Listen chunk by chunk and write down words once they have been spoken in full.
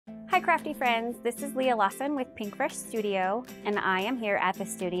Hi crafty friends, this is Leah Lawson with Pinkfresh Studio, and I am here at the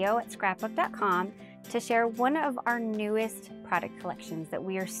studio at Scrapbook.com to share one of our newest product collections that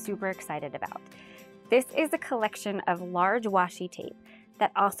we are super excited about. This is a collection of large washi tape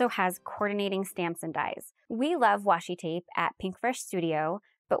that also has coordinating stamps and dies. We love washi tape at Pinkfresh Studio,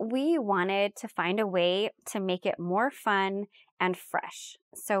 but we wanted to find a way to make it more fun and fresh.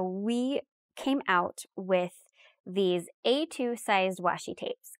 So we came out with these A2 sized washi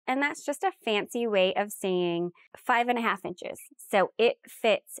tapes. And that's just a fancy way of saying 5.5 inches. So it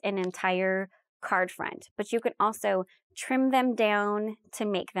fits an entire card front, but you can also trim them down to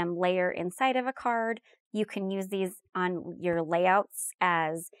make them layer inside of a card. You can use these on your layouts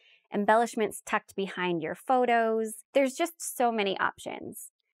as embellishments tucked behind your photos. There's just so many options.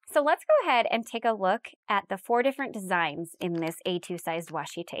 So let's go ahead and take a look at the 4 different designs in this A2 sized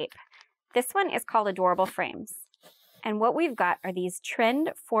washi tape. This one is called Adorable Frames. And what we've got are these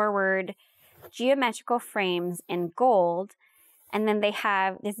trend-forward geometrical frames in gold, and then they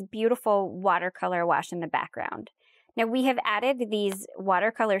have this beautiful watercolor wash in the background. Now we have added these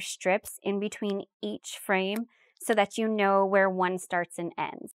watercolor strips in between each frame so that you know where one starts and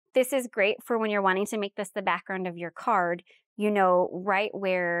ends. This is great for when you're wanting to make this the background of your card. You know right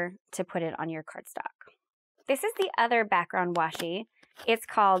where to put it on your cardstock. This is the other background washi. It's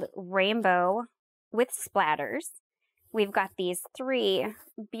called Rainbow with Splatters. We've got these 3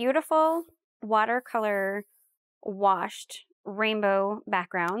 beautiful watercolor washed rainbow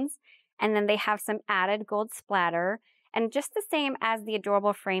backgrounds, and then they have some added gold splatter. And just the same as the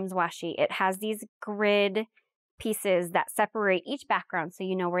Adorable Frames washi, it has these grid pieces that separate each background so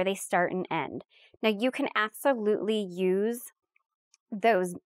you know where they start and end. Now you can absolutely use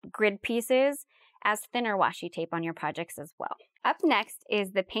those grid pieces as thinner washi tape on your projects as well. Up next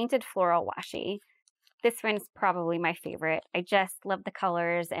is the Painted Floral washi. This one's probably my favorite. I just love the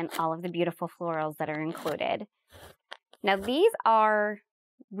colors and all of the beautiful florals that are included. Now these are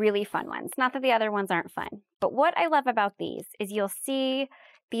really fun ones. Not that the other ones aren't fun, but what I love about these is you'll see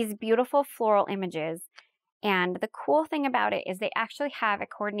these beautiful floral images, and the cool thing about it is they actually have a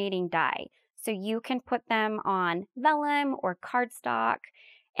coordinating die. So you can put them on vellum or cardstock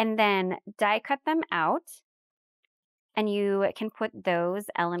and then die cut them out. And you can put those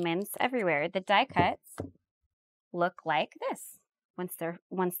elements everywhere. The die cuts look like this once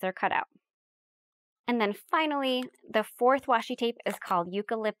they're cut out. And then finally, the 4th washi tape is called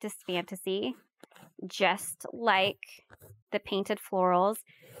Eucalyptus Fantasy. Just like the painted florals,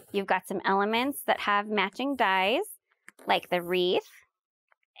 you've got some elements that have matching dies, like the wreath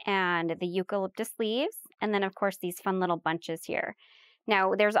and the eucalyptus leaves, and then of course these fun little bunches here.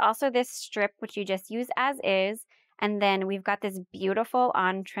 Now there's also this strip which you just use as is. And then we've got this beautiful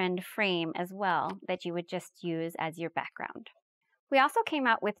on-trend frame as well that you would just use as your background. We also came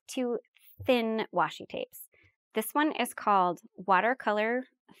out with 2 thin washi tapes. This one is called Watercolor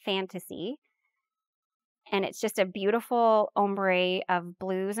Fantasy, and it's just a beautiful ombre of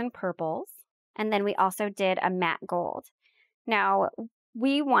blues and purples. And then we also did a matte gold. Now,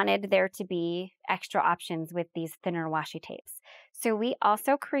 we wanted there to be extra options with these thinner washi tapes. So we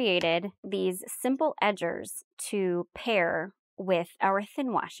also created these simple edgers to pair with our thin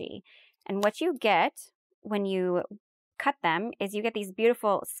washi. And what you get when you cut them is you get these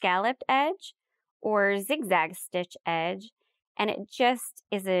beautiful scalloped edge or zigzag stitch edge, and it just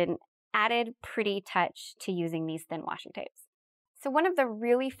is an added pretty touch to using these thin washi tapes. So one of the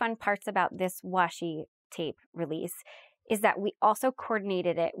really fun parts about this washi tape release is that we also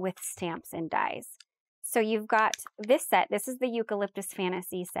coordinated it with stamps and dies. So you've got this set. This is the Eucalyptus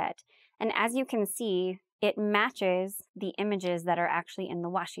Fantasy set. And as you can see, it matches the images that are actually in the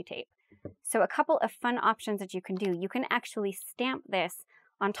washi tape. So a couple of fun options that you can do. You can actually stamp this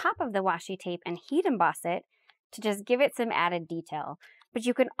on top of the washi tape and heat emboss it to just give it some added detail. But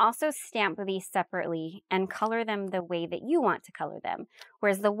you can also stamp these separately and color them the way that you want to color them.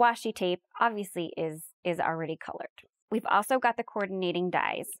 Whereas the washi tape obviously is already colored. We've also got the coordinating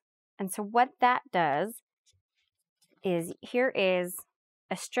dies. And so what that does is here is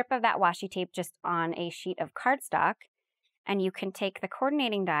a strip of that washi tape just on a sheet of cardstock, and you can take the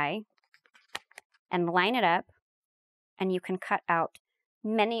coordinating die and line it up, and you can cut out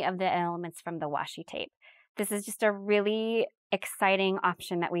many of the elements from the washi tape. This is just a really exciting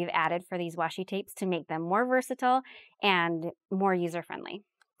option that we've added for these washi tapes to make them more versatile and more user-friendly.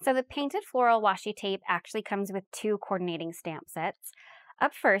 So the Painted Floral washi tape actually comes with 2 coordinating stamp sets.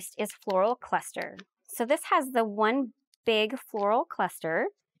 Up first is Floral Cluster. So this has the one big floral cluster.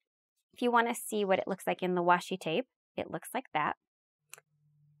 If you want to see what it looks like in the washi tape, it looks like that.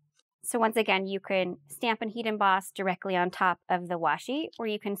 So once again, you can stamp and heat emboss directly on top of the washi, or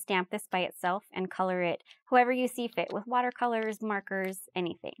you can stamp this by itself and color it however you see fit with watercolors, markers,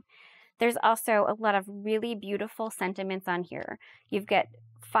 anything. There's also a lot of really beautiful sentiments on here. You've got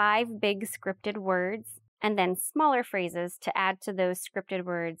 5 big scripted words and then smaller phrases to add to those scripted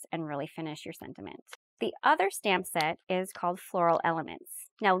words and really finish your sentiment. The other stamp set is called Floral Elements.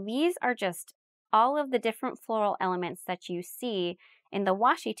 Now these are just all of the different floral elements that you see in the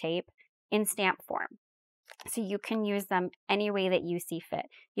washi tape in stamp form. So you can use them any way that you see fit.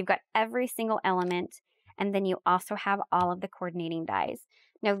 You've got every single element, and then you also have all of the coordinating dies.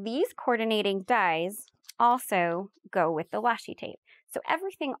 Now these coordinating dies also go with the washi tape. So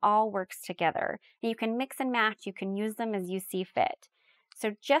everything all works together. And you can mix and match, you can use them as you see fit.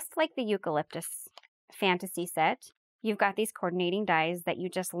 So just like the Eucalyptus fantasy set, you've got these coordinating dies that you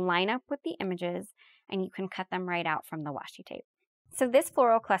just line up with the images and you can cut them right out from the washi tape. So this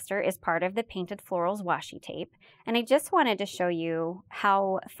floral cluster is part of the Painted Florals washi tape, and I just wanted to show you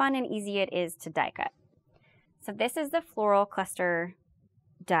how fun and easy it is to die cut. So this is the floral cluster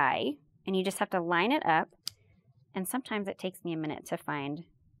die, and you just have to line it up, and sometimes it takes me a minute to find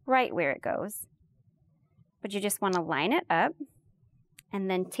right where it goes. But you just want to line it up and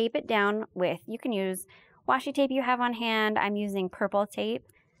then tape it down with, you can use washi tape you have on hand. I'm using purple tape.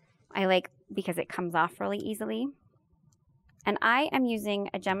 I like because it comes off really easily. And I am using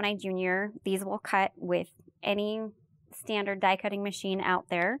a Gemini Junior. These will cut with any standard die cutting machine out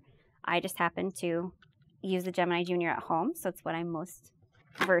there. I just happen to use the Gemini Junior at home, so it's what I'm most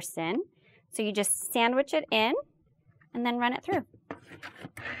versed in. So you just sandwich it in and then run it through.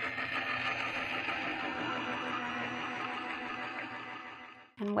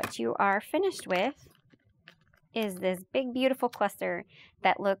 And what you are finished with is this big, beautiful cluster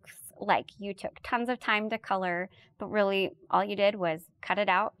that looks like you took tons of time to color, but really all you did was cut it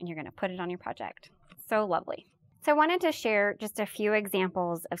out and you're going to put it on your project. So lovely. So I wanted to share just a few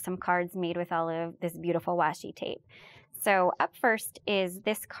examples of some cards made with all of this beautiful washi tape. So up first is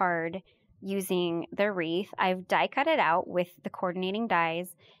this card using the wreath. I've die cut it out with the coordinating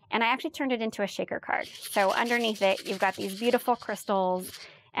dies, and I actually turned it into a shaker card. So underneath it, you've got these beautiful crystals,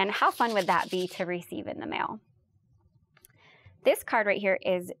 and how fun would that be to receive in the mail? This card right here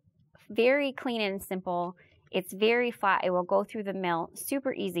is very clean and simple. It's very flat. It will go through the mill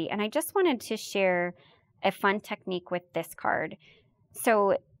super easy. And I just wanted to share a fun technique with this card.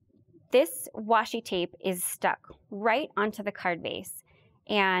 So this washi tape is stuck right onto the card base.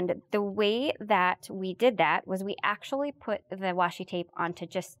 And the way that we did that was we actually put the washi tape onto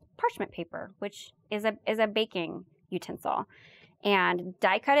just parchment paper, which is a baking utensil, and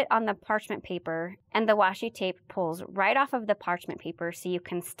die cut it on the parchment paper, and the washi tape pulls right off of the parchment paper so you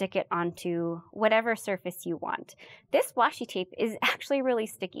can stick it onto whatever surface you want. This washi tape is actually really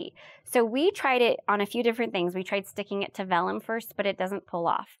sticky. So we tried it on a few different things. We tried sticking it to vellum first, but it doesn't pull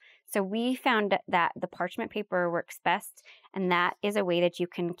off. So we found that the parchment paper works best, and that is a way that you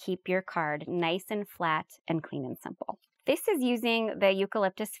can keep your card nice and flat and clean and simple. This is using the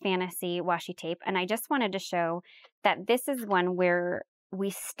Eucalyptus Fantasy washi tape, and I just wanted to show that this is one where we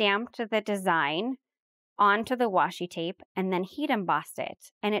stamped the design onto the washi tape and then heat embossed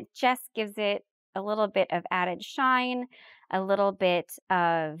it. And it just gives it a little bit of added shine, a little bit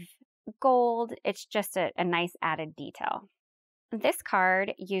of gold. It's just a nice added detail. This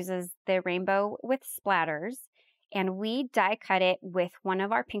card uses the rainbow with splatters, and we die cut it with one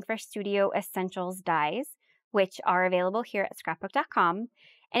of our Pinkfresh Studio Essentials dies, which are available here at Scrapbook.com.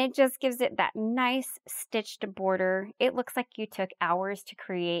 And it just gives it that nice stitched border. It looks like you took hours to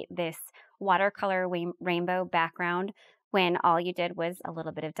create this watercolor rainbow background when all you did was a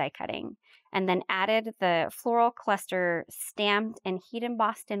little bit of die cutting. And then added the floral cluster stamped and heat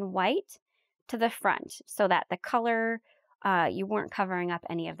embossed in white to the front so that the color, you weren't covering up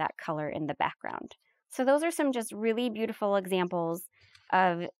any of that color in the background. So those are some just really beautiful examples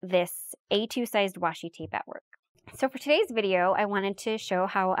of this A2 sized washi tape at work. So for today's video, I wanted to show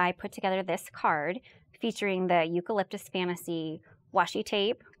how I put together this card featuring the Eucalyptus Fantasy washi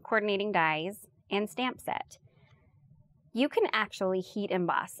tape, coordinating dies, and stamp set. You can actually heat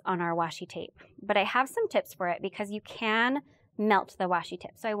emboss on our washi tape, but I have some tips for it because you can melt the washi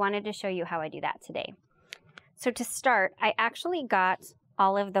tip. So I wanted to show you how I do that today. So to start, I actually got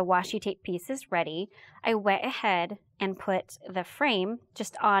all of the washi tape pieces ready. I went ahead and put the frame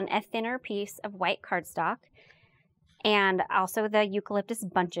just on a thinner piece of white cardstock and also the eucalyptus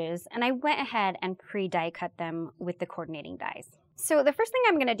bunches, and I went ahead and pre-die cut them with the coordinating dies. So the first thing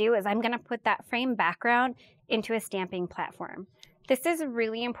I'm going to do is I'm going to put that frame background into a stamping platform. This is a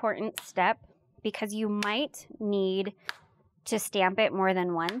really important step because you might need to stamp it more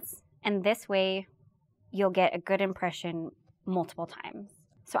than once, and this way you'll get a good impression multiple times.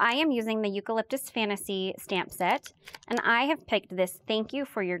 So I am using the Eucalyptus Fantasy stamp set, and I have picked this "Thank you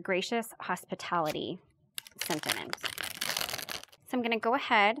for your gracious hospitality" sentiment. So I'm going to go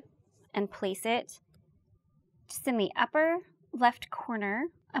ahead and place it just in the upper left corner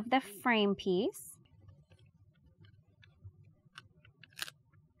of the frame piece.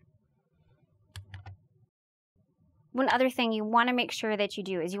 One other thing you want to make sure that you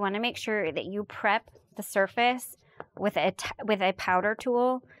do is you want to make sure that you prep the surface with a powder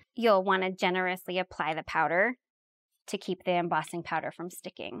tool. You'll want to generously apply the powder to keep the embossing powder from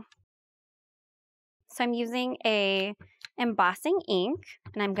sticking. So I'm using a embossing ink,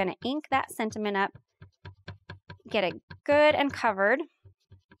 and I'm going to ink that sentiment up, get it good and covered.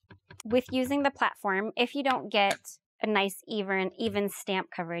 With using the platform, if you don't get a nice even stamp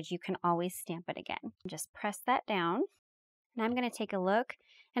coverage, you can always stamp it again. Just press that down, and I'm going to take a look,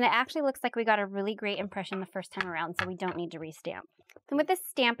 and it actually looks like we got a really great impression the first time around, so we don't need to restamp. And with this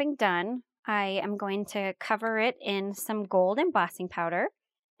stamping done, I am going to cover it in some gold embossing powder.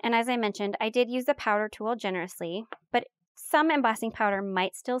 And as I mentioned, I did use the powder tool generously, but some embossing powder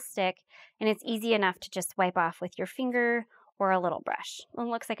might still stick, and it's easy enough to just wipe off with your finger or a little brush. Well, it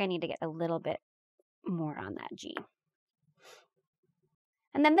looks like I need to get a little bit more on that G.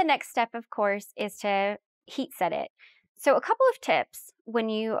 And then the next step, of course, is to heat set it. So a couple of tips when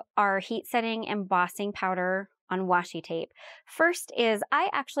you are heat setting embossing powder on washi tape. First is I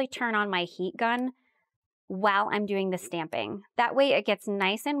actually turn on my heat gun while I'm doing the stamping. That way it gets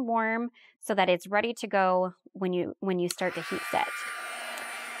nice and warm so that it's ready to go when you start to heat set.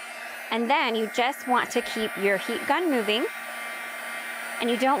 And then you just want to keep your heat gun moving, and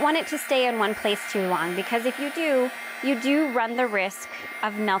you don't want it to stay in one place too long, because if you do run the risk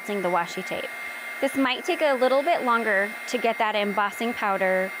of melting the washi tape. This might take a little bit longer to get that embossing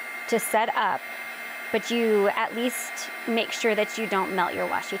powder to set up, but you at least make sure that you don't melt your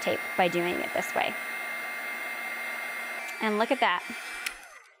washi tape by doing it this way. And look at that.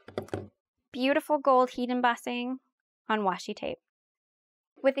 Beautiful gold heat embossing on washi tape.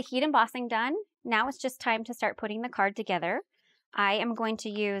 With the heat embossing done, now it's just time to start putting the card together. I am going to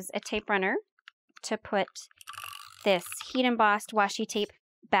use a tape runner to put this heat embossed washi tape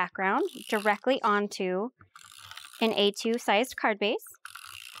background directly onto an A2 sized card base.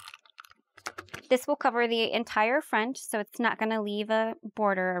 This will cover the entire front, so it's not going to leave a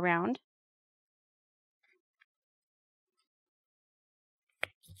border around.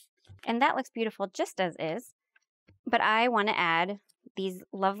 And that looks beautiful just as is, but I want to add these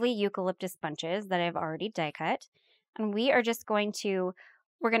lovely eucalyptus bunches that I've already die cut. And we're going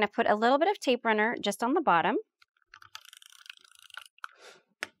to put a little bit of tape runner just on the bottom.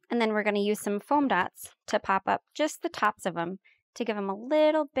 And then we're going to use some foam dots to pop up just the tops of them to give them a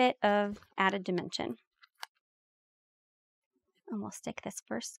little bit of added dimension. And we'll stick this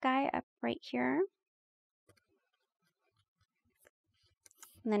first guy up right here.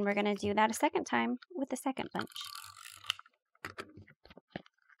 And then we're going to do that a second time with the second bunch.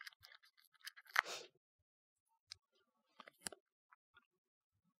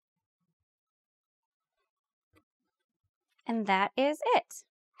 And that is it.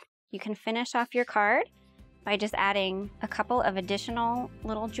 You can finish off your card by just adding a couple of additional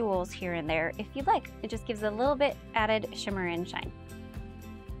little jewels here and there if you'd like. It just gives a little bit added shimmer and shine.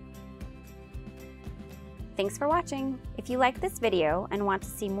 Thanks for watching. If you like this video and want to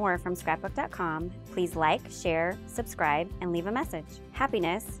see more from Scrapbook.com, please like, share, subscribe, and leave a message.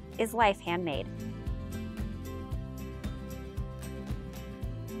 Happiness is life handmade.